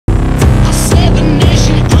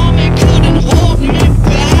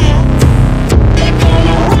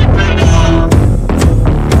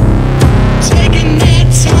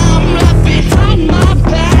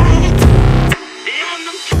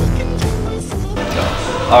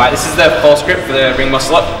Alright, this is the false grip for the ring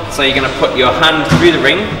muscle up. So you're going to put your hand through the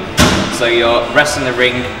ring, so you're resting the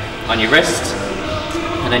ring on your wrist,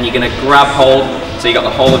 and then you're going to grab hold, so you got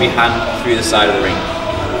the whole of your hand through the side of the ring.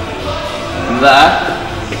 From there,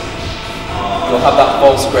 you'll have that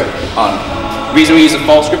false grip on. The reason we use a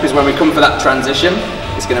false grip is when we come for that transition,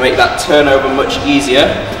 it's going to make that turnover much easier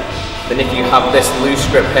than if you have this loose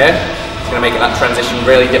grip here. It's going to make that transition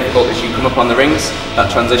really difficult as you come up on the rings. That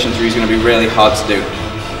transition through is going to be really hard to do.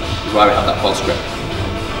 That's why we have that false grip.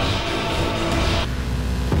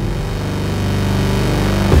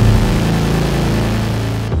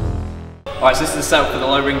 Alright, so this is the setup for the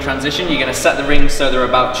low ring transition. You're going to set the rings so they're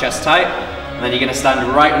about chest height, and then you're going to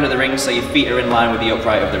stand right under the ring so your feet are in line with the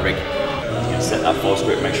upright of the rig. He's going to set that false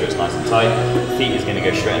grip, make sure it's nice and tight. The feet is going to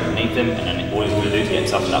go straight underneath him, and then all he's going to do is get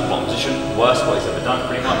himself in that bottom position. Worst what he's ever done,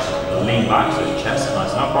 pretty much. Lean back so his chest is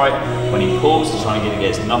nice and upright. When he pulls, he's trying to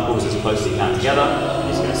get his knuckles as close as he can together, and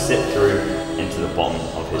he's going to sit through into the bottom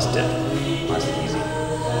of his dip. Nice and easy.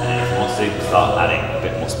 And then if he wants to, start adding a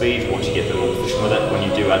bit more speed. Once you get a bit more efficient with it, when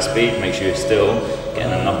you do add speed, make sure you're still getting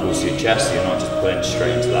the knuckles to your chest so you're not just pulling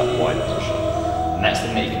straight into that wide position. The next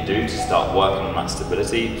thing that you can do to start working on that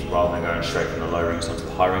stability, rather than going straight from the low rings onto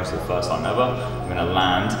the high rings for the first time ever, I'm going to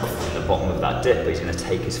land in the bottom of that dip, but he's going to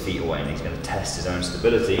take his feet away and he's going to test his own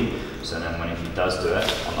stability. So then when if he does do it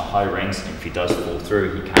on the high rings, if he does fall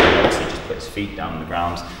through, he can obviously just put his feet down on the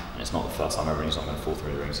ground, and it's not the first time ever, and he's not going to fall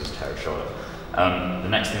through the rings, just tear his shoulder. The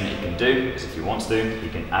next thing that you can do is, if he wants to, you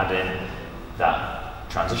can add in that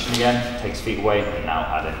transition again, take his feet away, and now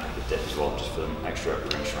add in the dip as well, just for some extra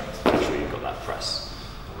ring strength. Make sure you've got that press.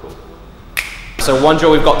 Cool. So one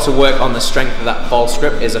drill we've got to work on the strength of that false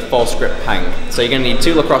grip is a false grip hang. So you're going to need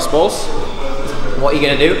 2 lacrosse balls. What you're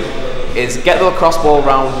going to do is get the lacrosse ball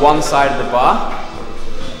around one side of the bar,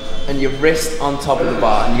 and your wrist on top of the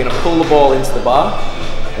bar, and you're going to pull the ball into the bar,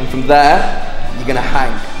 and from there, you're going to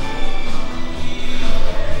hang.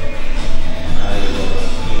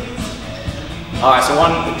 Alright, so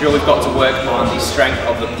one drill we've got to work on the strength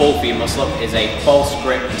of the pull for your muscle up is a false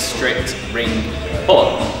grip strict ring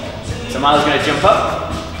pull-up. So Milo's going to jump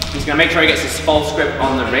up, he's going to make sure he gets his false grip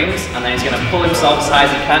on the rings, and then he's going to pull himself as high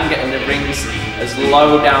as he can, getting the rings as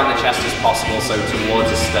low down the chest as possible, so towards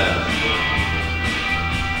his sternum.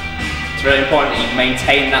 It's really important that you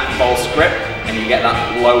maintain that false grip and you get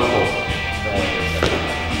that low pull.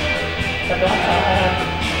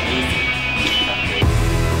 Easy.